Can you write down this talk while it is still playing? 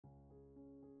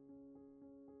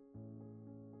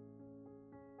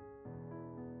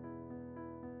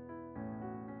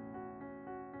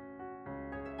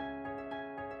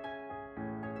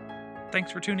Thanks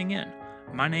for tuning in.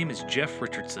 My name is Jeff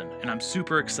Richardson, and I'm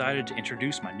super excited to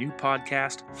introduce my new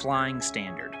podcast, Flying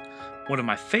Standard. One of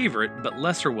my favorite but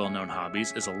lesser well-known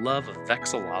hobbies is a love of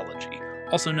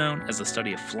vexillology, also known as the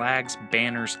study of flags,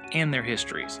 banners, and their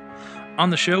histories. On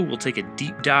the show, we'll take a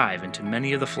deep dive into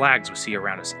many of the flags we see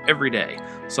around us every day,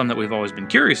 some that we've always been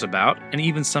curious about, and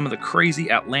even some of the crazy,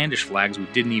 outlandish flags we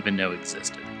didn't even know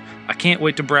existed. I can't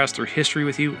wait to browse through history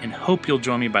with you and hope you'll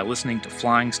join me by listening to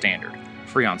Flying Standard,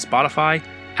 free on Spotify,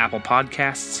 Apple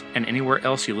Podcasts, and anywhere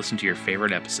else you listen to your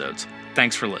favorite episodes.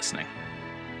 Thanks for listening.